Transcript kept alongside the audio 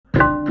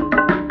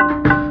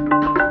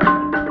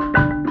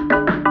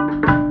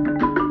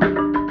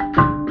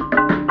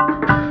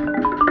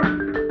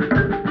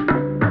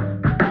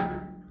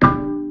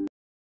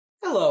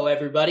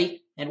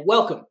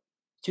Welcome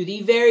to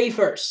the very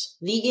first,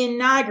 the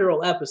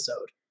inaugural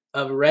episode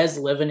of Res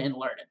Living and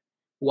Learning,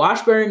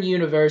 Washburn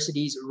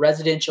University's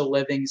Residential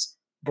Living's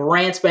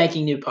brand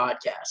spanking new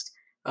podcast.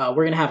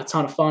 We're going to have a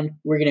ton of fun.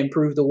 We're going to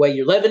improve the way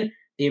you're living,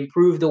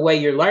 improve the way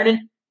you're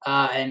learning,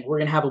 and we're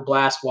going to have a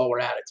blast while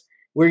we're at it.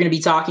 We're going to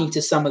be talking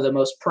to some of the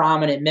most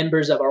prominent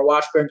members of our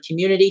Washburn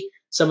community,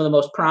 some of the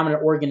most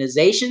prominent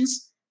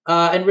organizations,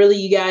 and really,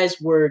 you guys,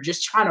 we're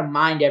just trying to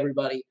mind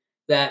everybody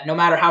that no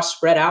matter how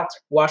spread out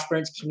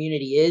Washburn's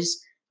community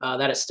is,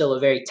 that is still a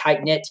very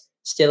tight-knit,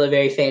 still a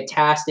very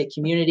fantastic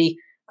community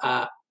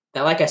that,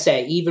 like I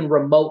say, even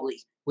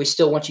remotely, we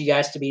still want you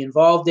guys to be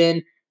involved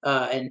in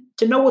and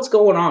to know what's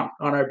going on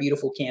our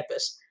beautiful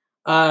campus.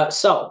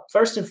 So,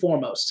 first and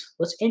foremost,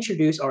 let's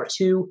introduce our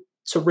two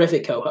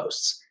terrific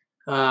co-hosts.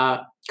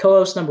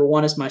 Co-host number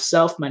one is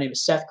myself. My name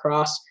is Seth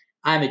Cross.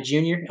 I'm a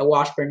junior at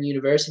Washburn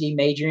University,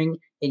 majoring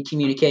in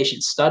communication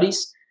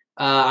studies.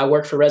 I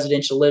work for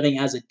Residential Living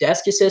as a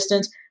desk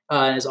assistant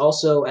and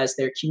as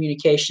their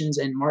communications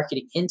and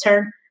marketing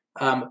intern.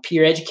 I'm a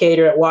peer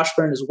educator at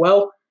Washburn as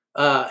well,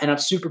 and I'm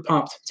super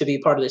pumped to be a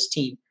part of this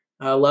team.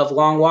 I love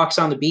long walks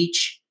on the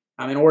beach.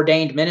 I'm an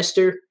ordained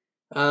minister,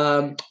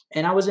 and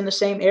I was in the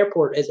same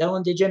airport as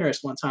Ellen DeGeneres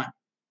one time.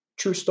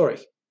 True story.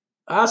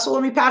 So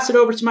let me pass it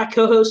over to my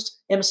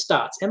co-host, Emma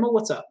Stotts. Emma,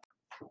 what's up?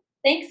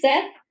 Thanks,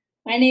 Seth.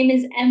 My name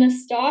is Emma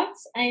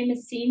Stotts. I am a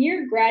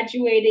senior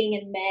graduating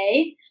in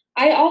May.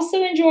 I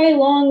also enjoy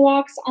long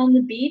walks on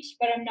the beach,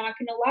 but I'm not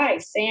going to lie,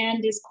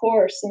 sand is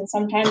coarse and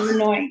sometimes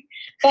annoying.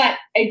 But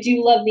I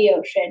do love the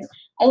ocean.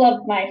 I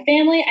love my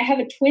family. I have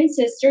a twin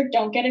sister.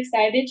 Don't get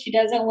excited. She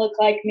doesn't look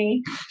like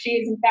me. She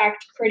is, in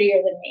fact, prettier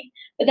than me.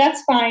 But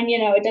that's fine.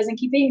 It doesn't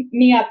keep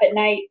me up at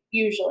night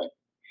usually.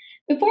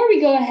 Before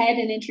we go ahead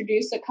and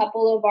introduce a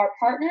couple of our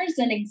partners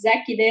and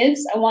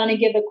executives, I want to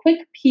give a quick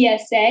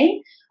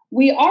PSA.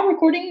 We are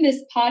recording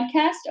this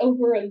podcast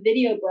over a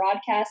video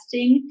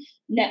broadcasting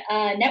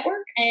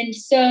network, and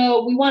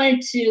so we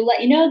wanted to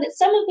let you know that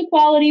some of the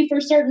quality for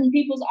certain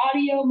people's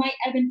audio might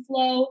ebb and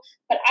flow,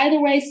 but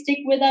either way, stick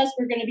with us.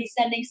 We're going to be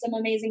sending some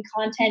amazing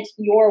content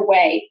your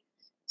way.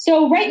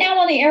 So right now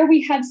on the air,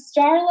 we have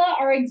Starla,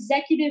 our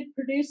executive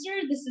producer.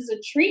 This is a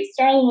treat.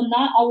 Starla will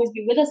not always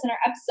be with us in our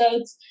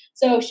episodes,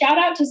 so shout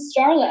out to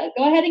Starla.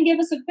 Go ahead and give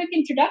us a quick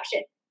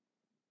introduction.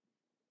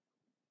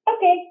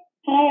 Okay.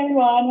 Hi,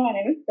 everyone. My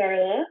name is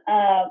Starla.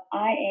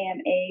 I am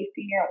a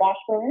senior at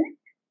Washburn.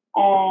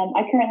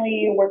 I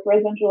currently work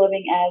residential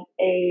living as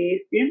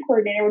a student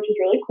coordinator, which is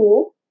really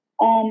cool.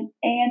 And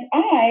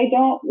I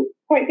don't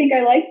quite think I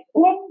like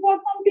walking on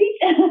the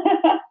beach.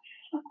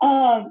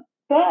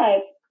 But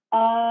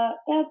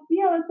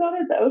that's about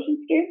it. The ocean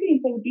scares me,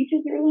 and so the beach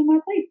isn't really my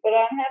place. But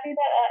I'm happy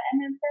that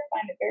Emma and Seth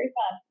find it very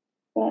fun.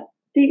 But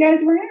see you guys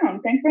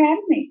around. Thanks for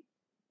having me.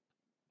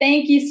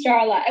 Thank you,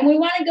 Starla. And we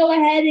want to go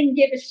ahead and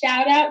give a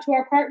shout out to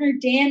our partner,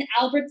 Dan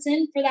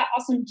Albertson, for that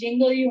awesome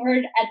jingle you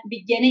heard at the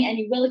beginning and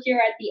you will hear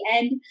at the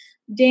end.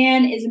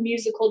 Dan is a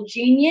musical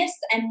genius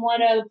and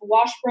one of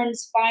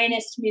Washburn's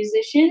finest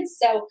musicians.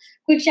 So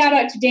quick shout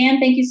out to Dan.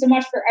 Thank you so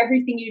much for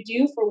everything you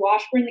do for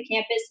Washburn, the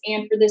campus,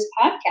 and for this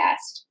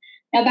podcast.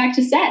 Now back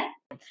to Seth.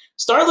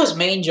 Starla's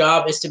main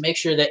job is to make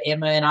sure that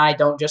Emma and I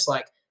don't just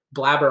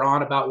blabber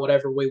on about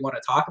whatever we want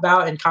to talk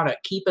about and kind of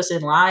keep us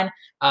in line.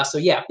 So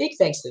yeah, big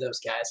thanks to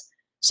those guys.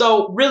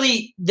 So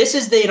really, this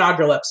is the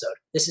inaugural episode.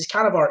 This is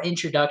kind of our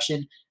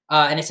introduction,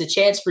 and it's a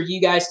chance for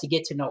you guys to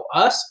get to know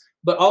us,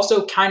 but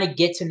also kind of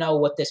get to know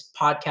what this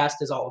podcast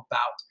is all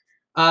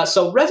about.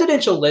 So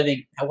residential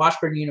living at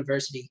Washburn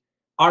University,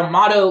 our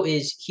motto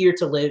is here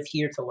to live,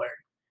 here to learn.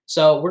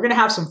 So we're going to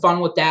have some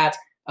fun with that,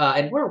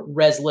 and we're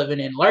res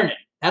living and learning.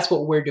 That's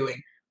what we're doing.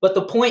 But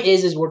the point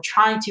is we're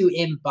trying to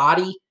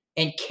embody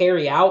and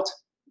carry out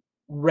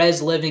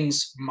Res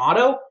Living's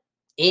motto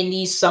in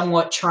these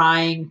somewhat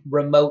trying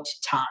remote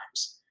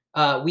times.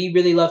 We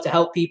really love to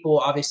help people.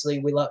 Obviously,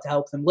 we love to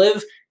help them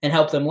live and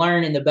help them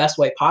learn in the best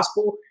way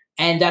possible.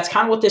 And that's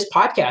kind of what this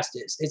podcast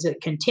is. It's a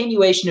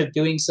continuation of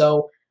doing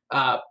so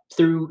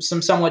through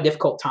some somewhat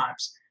difficult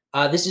times.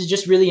 This is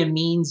just really a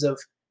means of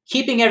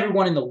keeping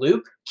everyone in the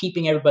loop,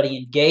 keeping everybody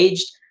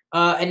engaged,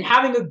 and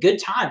having a good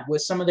time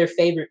with some of their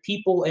favorite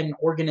people and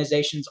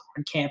organizations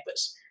on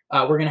campus.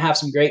 We're going to have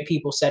some great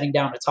people sitting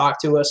down to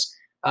talk to us.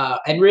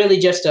 And really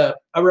just a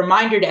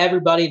reminder to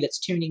everybody that's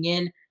tuning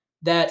in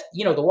that,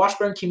 the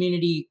Washburn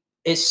community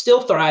is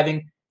still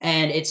thriving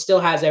and it still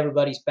has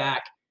everybody's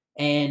back.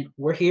 And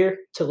we're here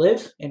to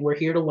live and we're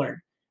here to learn.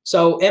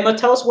 So, Emma,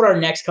 tell us what our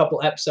next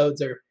couple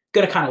episodes are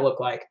going to kind of look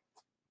like.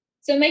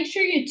 So make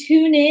sure you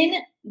tune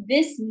in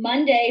this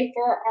Monday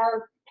for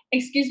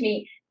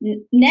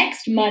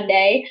next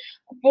Monday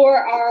for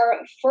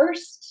our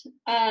first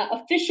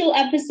official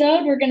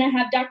episode. We're going to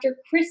have Dr.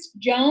 Chris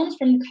Jones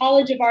from the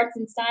College of Arts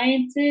and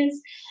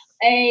Sciences,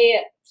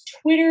 a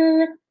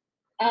Twitter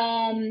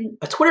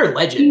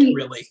legend,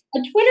 really. A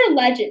Twitter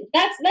legend.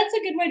 That's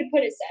a good way to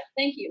put it, Seth.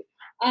 Thank you.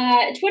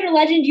 A Twitter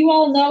legend. You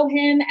all know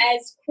him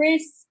as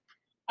Chris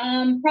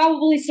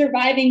Probably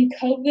surviving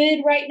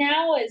COVID right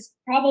now is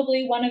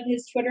probably one of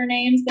his Twitter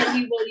names that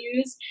he will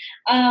use.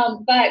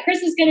 But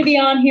Chris is going to be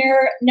on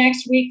here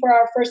next week for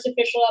our first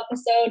official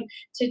episode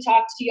to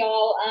talk to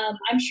y'all.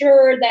 I'm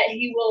sure that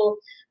he will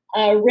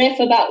riff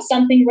about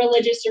something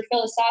religious or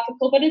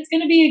philosophical, but it's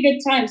going to be a good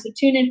time. So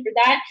tune in for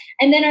that.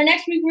 And then our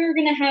next week, we're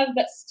going to have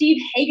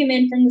Steve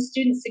Hageman from the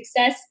Student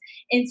Success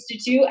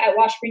Institute at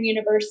Washburn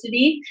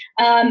University.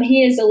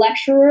 He is a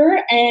lecturer,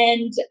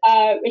 and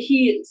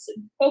he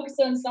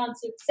focuses on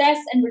success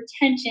and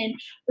retention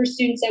for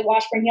students at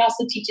Washburn. He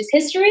also teaches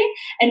history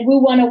and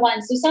Woo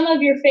 101. So some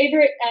of your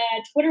favorite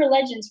Twitter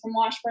legends from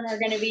Washburn are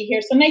going to be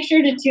here. So make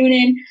sure to tune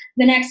in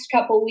the next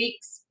couple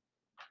weeks.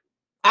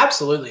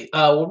 Absolutely.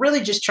 We're really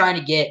just trying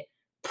to get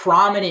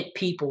prominent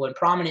people and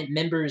prominent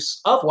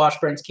members of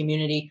Washburn's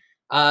community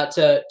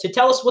to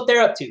tell us what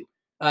they're up to.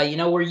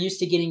 We're used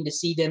to getting to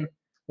see them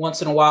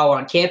once in a while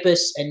on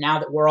campus, and now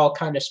that we're all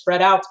kind of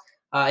spread out,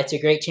 it's a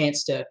great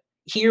chance to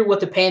hear what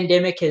the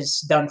pandemic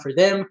has done for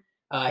them,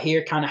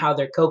 hear kind of how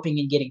they're coping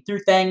and getting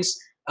through things,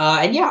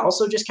 and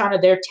also just kind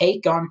of their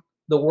take on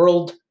the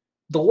world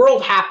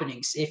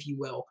happenings, if you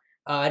will.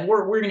 And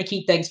we're going to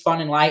keep things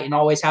fun and light and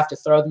always have to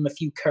throw them a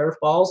few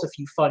curveballs, a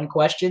few fun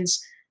questions,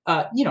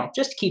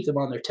 just to keep them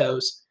on their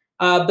toes.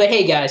 But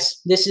hey, guys,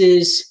 this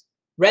is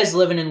Res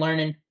Living and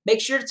Learning.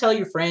 Make sure to tell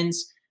your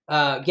friends,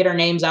 get our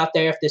names out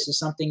there if this is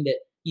something that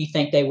you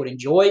think they would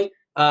enjoy.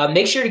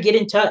 Make sure to get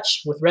in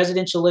touch with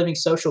Residential Living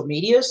social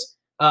medias.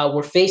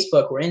 We're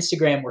Facebook, we're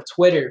Instagram, we're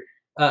Twitter,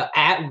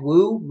 at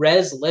Woo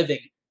Res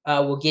Living.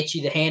 We'll get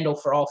you the handle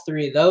for all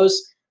three of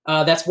those.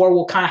 That's where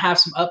we'll kind of have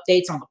some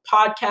updates on the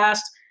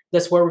podcast.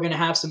 That's where we're going to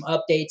have some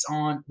updates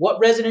on what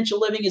Residential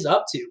Living is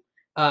up to.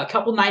 A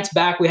couple nights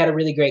back, we had a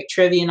really great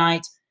trivia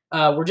night.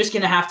 We're just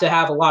going to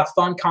have a lot of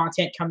fun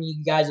content coming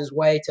you guys'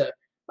 way to,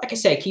 like I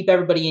say, keep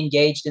everybody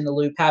engaged in the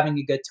loop, having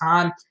a good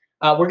time.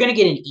 We're going to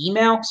get an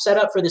email set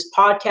up for this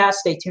podcast.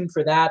 Stay tuned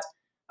for that.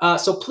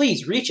 So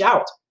please reach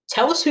out.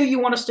 Tell us who you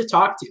want us to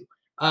talk to.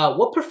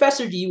 What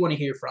professor do you want to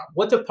hear from?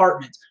 What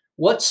department?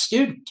 What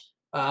student?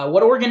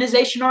 What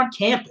organization on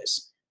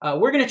campus?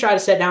 We're going to try to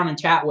sit down and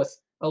chat with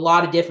a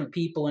lot of different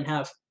people and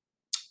have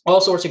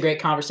all sorts of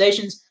great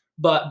conversations.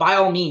 But by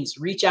all means,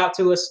 reach out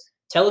to us.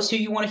 Tell us who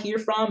you want to hear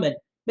from and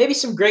maybe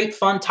some great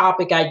fun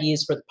topic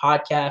ideas for the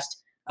podcast.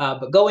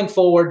 But going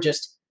forward,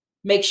 just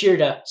make sure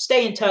to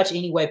stay in touch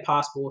any way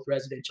possible with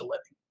Residential Living.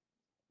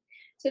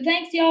 So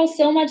thanks y'all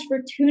so much for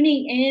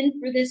tuning in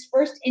for this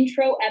first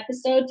intro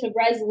episode to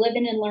Res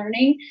Living and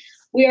Learning.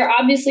 We are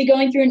obviously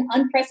going through an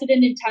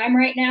unprecedented time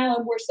right now,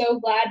 and we're so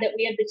glad that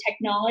we have the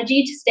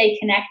technology to stay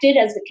connected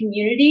as a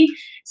community.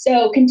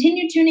 So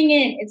continue tuning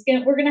in.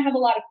 We're gonna have a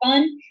lot of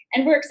fun,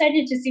 and we're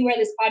excited to see where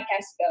this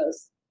podcast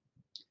goes.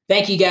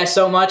 Thank you guys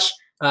so much.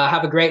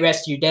 Have a great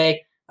rest of your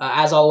day.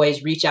 As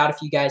always, reach out if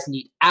you guys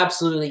need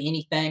absolutely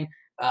anything.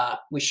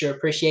 We sure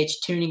appreciate you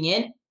tuning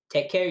in.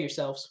 Take care of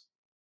yourselves.